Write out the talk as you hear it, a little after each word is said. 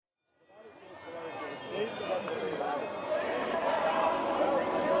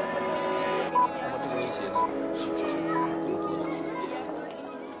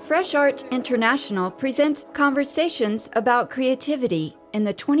Fresh Art International presents conversations about creativity in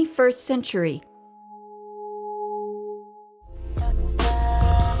the 21st century.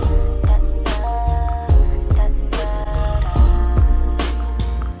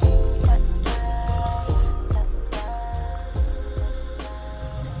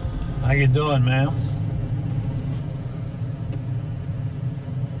 How you doing, ma'am?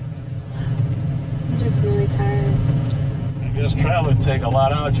 I'm just really tired. I guess traveling take a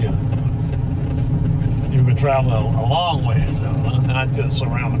lot out of you. You've been traveling a long ways, not just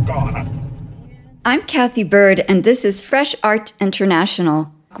around the corner. I'm Kathy Bird, and this is Fresh Art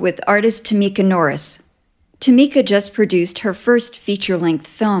International with artist Tamika Norris. Tamika just produced her first feature-length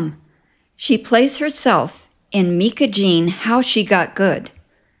film. She plays herself in Mika Jean, How She Got Good.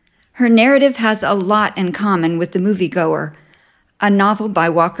 Her narrative has a lot in common with The Moviegoer, a novel by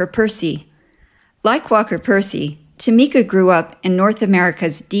Walker Percy. Like Walker Percy, Tamika grew up in North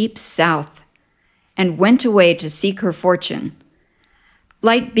America's Deep South and went away to seek her fortune.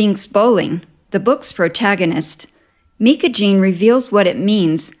 Like Binks Bowling, the book's protagonist, Mika Jean reveals what it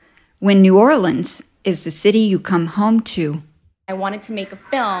means when New Orleans is the city you come home to. I wanted to make a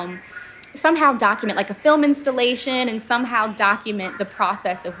film, somehow document, like a film installation, and somehow document the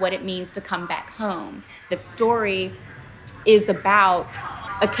process of what it means to come back home. The story is about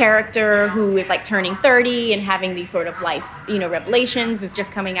a character who is like turning 30 and having these sort of life, revelations, is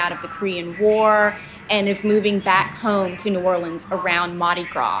just coming out of the Korean War and is moving back home to New Orleans around Mardi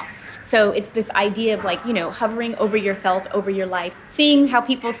Gras. So it's this idea of hovering over yourself, over your life, seeing how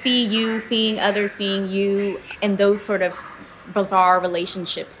people see you, seeing others seeing you, and those sort of bizarre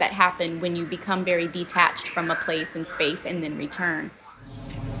relationships that happen when you become very detached from a place and space and then return.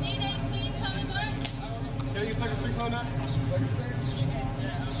 Scene 18 coming up. Can you second sticks on that?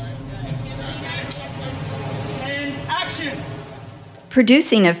 And action!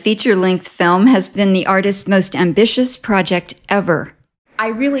 Producing a feature-length film has been the artist's most ambitious project ever. I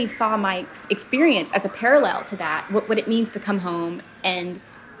really saw my experience as a parallel to that, what it means to come home. And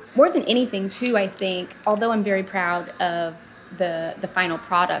more than anything, too, I think, although I'm very proud of the final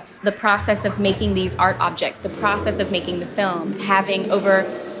product, the process of making these art objects, the process of making the film, having over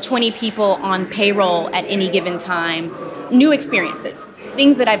 20 people on payroll at any given time, new experiences,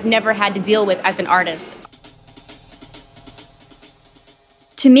 things that I've never had to deal with as an artist.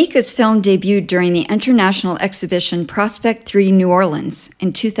 Tamika's film debuted during the international exhibition Prospect 3 New Orleans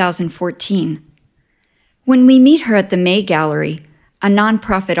in 2014. When we meet her at the May Gallery, a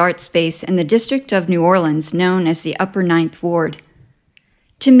nonprofit art space in the district of New Orleans known as the Upper Ninth Ward,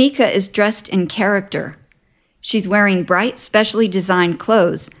 Tamika is dressed in character. She's wearing bright, specially designed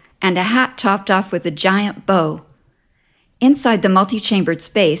clothes and a hat topped off with a giant bow. Inside the multi-chambered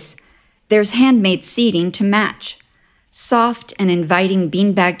space, there's handmade seating to match. Soft and inviting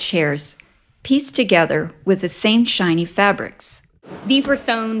beanbag chairs, pieced together with the same shiny fabrics. These were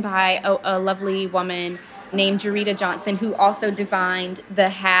sewn by a lovely woman named Jarita Johnson, who also designed the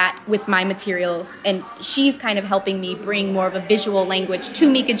hat with my materials. And she's kind of helping me bring more of a visual language to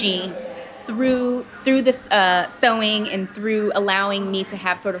Mika Jean through this sewing and through allowing me to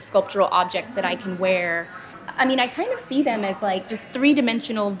have sort of sculptural objects that I can wear. I mean, I kind of see them as like just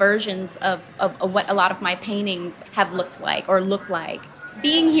three-dimensional versions of what a lot of my paintings have looked like or look like.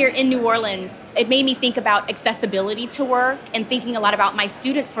 Being here in New Orleans, it made me think about accessibility to work and thinking a lot about my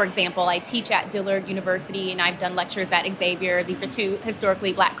students, for example. I teach at Dillard University and I've done lectures at Xavier. These are two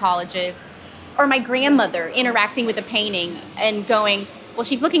historically black colleges. Or my grandmother interacting with a painting and going, well,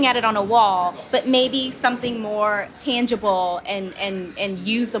 she's looking at it on a wall, but maybe something more tangible and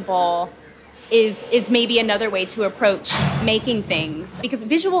usable is maybe another way to approach making things. Because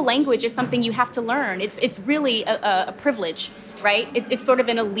visual language is something you have to learn. It's really a privilege, right? It's sort of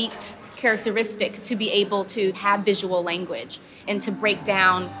an elite characteristic to be able to have visual language and to break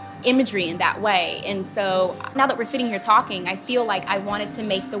down imagery in that way. And so now that we're sitting here talking, I feel like I wanted to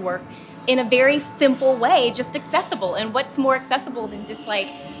make the work in a very simple way, just accessible. And what's more accessible than just like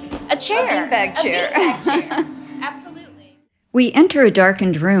a chair? A beanbag chair. A beanbag chair. Absolutely. We enter a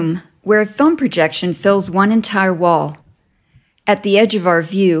darkened room where a film projection fills one entire wall. At the edge of our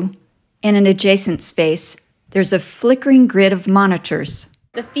view, in an adjacent space, there's a flickering grid of monitors.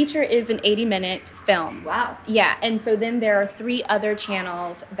 The feature is an 80-minute film. Wow. Yeah, and so then there are 3 other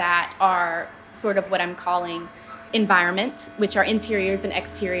channels that are sort of what I'm calling environment, which are interiors and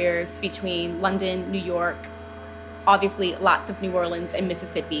exteriors between London, New York, obviously lots of New Orleans, and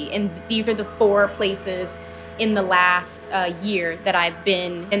Mississippi. And these are the 4 places in the last year that I've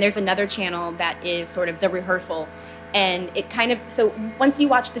been. And there's another channel that is sort of the rehearsal. And it kind of, so once you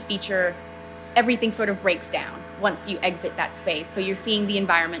watch the feature, everything sort of breaks down, once you exit that space. So you're seeing the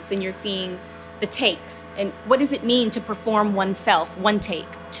environments and you're seeing the takes. And what does it mean to perform oneself? 1 take,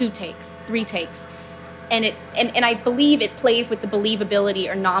 2 takes, 3 takes. And I believe it plays with the believability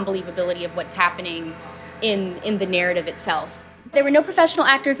or non-believability of what's happening in the narrative itself. There were no professional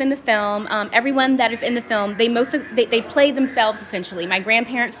actors in the film. Everyone that is in the film, they play themselves essentially. My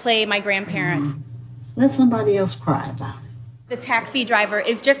grandparents play my grandparents. Let somebody else cry about it. The taxi driver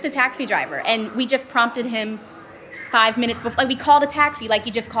is just a taxi driver, and we just prompted him 5 minutes before. Like, we called a taxi like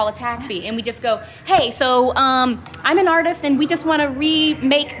you just call a taxi, and we just go, hey, so I'm an artist, and we just want to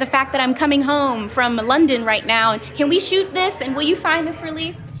remake the fact that I'm coming home from London right now. And can we shoot this, and will you sign this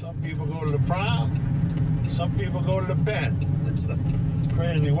release? Some people go to the prom, some people go to the bed. It's a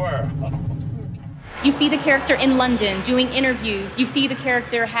crazy world. You see the character in London doing interviews. You see the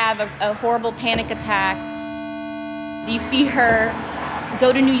character have a horrible panic attack. You see her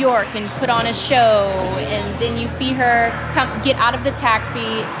go to New York and put on a show, and then you see her get out of the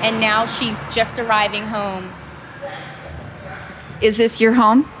taxi, and now she's just arriving home. Is this your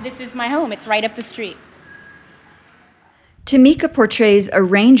home? This is my home. It's right up the street. Tamika portrays a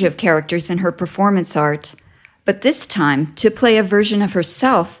range of characters in her performance art, but this time, to play a version of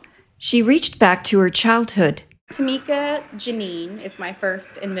herself, she reached back to her childhood. Tamika Janine is my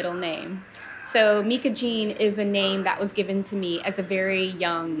first and middle name. So Mika Jean is a name that was given to me as a very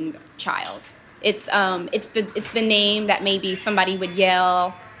young child. It's the name that maybe somebody would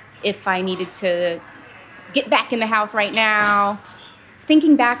yell if I needed to get back in the house right now.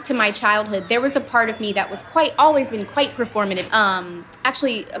 Thinking back to my childhood, there was a part of me that was always been quite performative.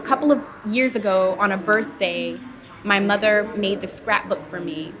 Actually, a couple of years ago on a birthday, my mother made the scrapbook for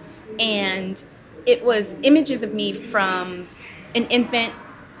me, and it was images of me from an infant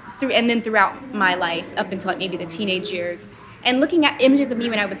and then throughout my life up until maybe the teenage years. And looking at images of me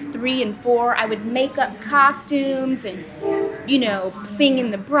when I was 3 and 4, I would make up costumes and, sing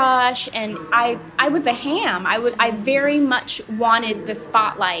in the brush. And I was a ham. I very much wanted the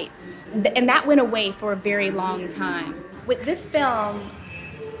spotlight. And that went away for a very long time. With this film,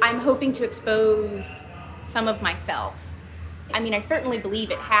 I'm hoping to expose some of myself. I mean, I certainly believe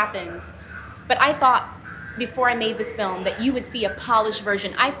it happens. But I thought, before I made this film, that you would see a polished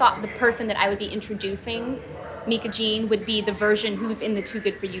version. I thought the person that I would be introducing, Mika Jean, would be the version who's in the Too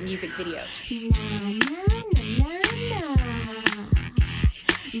Good For You music video.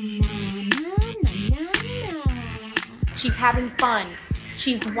 She's having fun.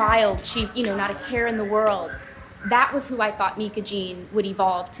 She's wild. She's, not a care in the world. That was who I thought Mika Jean would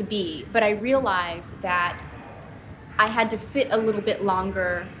evolve to be. But I realized that I had to sit a little bit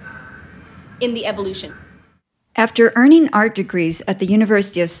longer in the evolution. After earning art degrees at the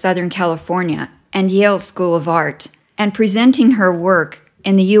University of Southern California and Yale School of Art, and presenting her work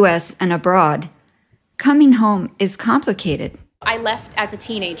in the U.S. and abroad, coming home is complicated. I left as a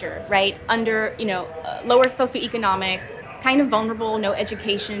teenager, right, under, lower socioeconomic, kind of vulnerable, no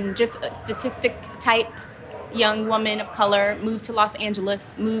education, just a statistic type young woman of color, moved to Los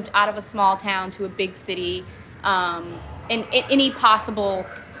Angeles, moved out of a small town to a big city, and any possible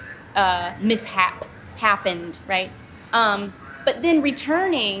mishap happened, right? But then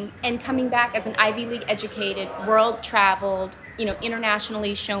returning and coming back as an Ivy League educated, world-traveled,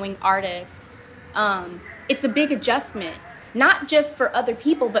 internationally showing artist, it's a big adjustment, not just for other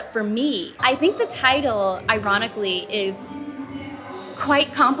people, but for me. I think the title, ironically, is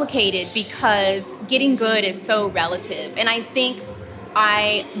quite complicated because getting good is so relative. And I think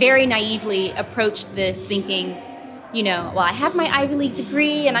I very naively approached this thinking, I have my Ivy League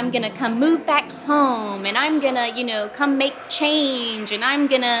degree and I'm going to come move back home and I'm going to, come make change and I'm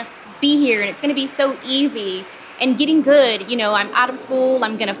going to be here and it's going to be so easy. And getting good, I'm out of school,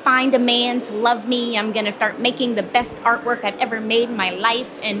 I'm going to find a man to love me, I'm going to start making the best artwork I've ever made in my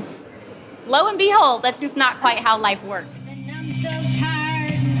life. And lo and behold, that's just not quite how life works. I'm so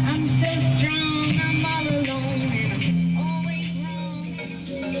tired, I'm so strong, I'm all alone, and I'm always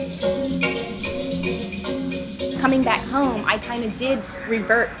wrong. Coming back home, I kind of did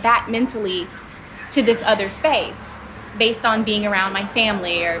revert back mentally to this other space based on being around my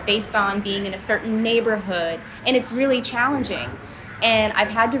family or based on being in a certain neighborhood. And it's really challenging. And I've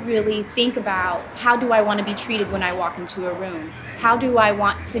had to really think about, how do I want to be treated when I walk into a room? How do I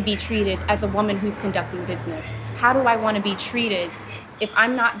want to be treated as a woman who's conducting business? How do I want to be treated if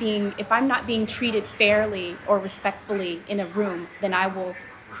I'm not being treated fairly or respectfully in a room? Then I will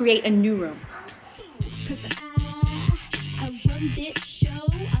create a new room.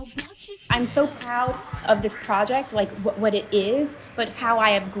 I'm so proud of this project, like what it is, but how I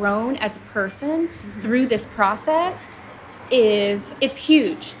have grown as a person through this process. it's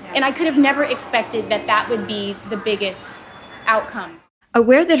huge. And I could have never expected that would be the biggest outcome.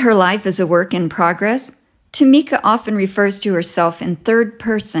 Aware that her life is a work in progress, Tamika often refers to herself in third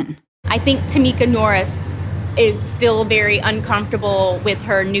person. I think Tamika Norris is still very uncomfortable with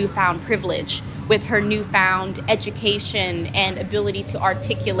her newfound privilege, with her newfound education and ability to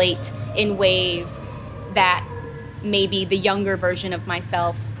articulate in ways that maybe the younger version of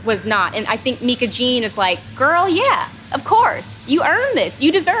myself was not. And I think Mika Jean is like, girl, yeah, of course. You earned this.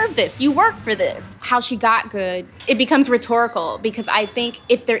 You deserve this. You worked for this. How she got good, it becomes rhetorical because I think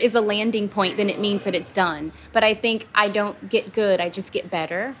if there is a landing point, then it means that it's done. But I think I don't get good. I just get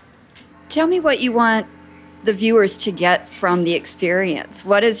better. Tell me what you want the viewers to get from the experience.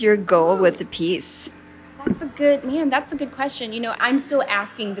 What is your goal with the piece? That's a good question. You know, I'm still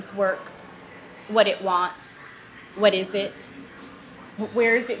asking this work what it wants. What is it?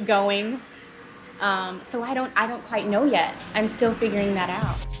 Where is it going? So I don't quite know yet. I'm still figuring that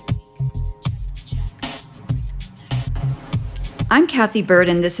out. I'm Kathy Bird,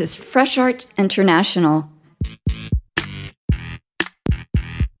 and this is Fresh Art International.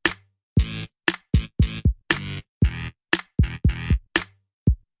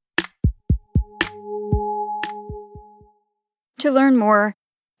 To learn more,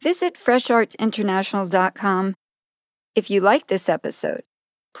 visit freshartinternational.com. If you like this episode,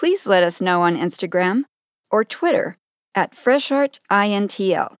 please let us know on Instagram or Twitter at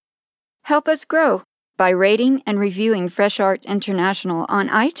FreshArtINTL. Help us grow by rating and reviewing Fresh Art International on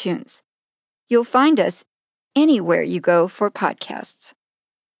iTunes. You'll find us anywhere you go for podcasts.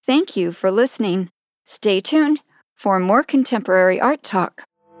 Thank you for listening. Stay tuned for more contemporary art talk.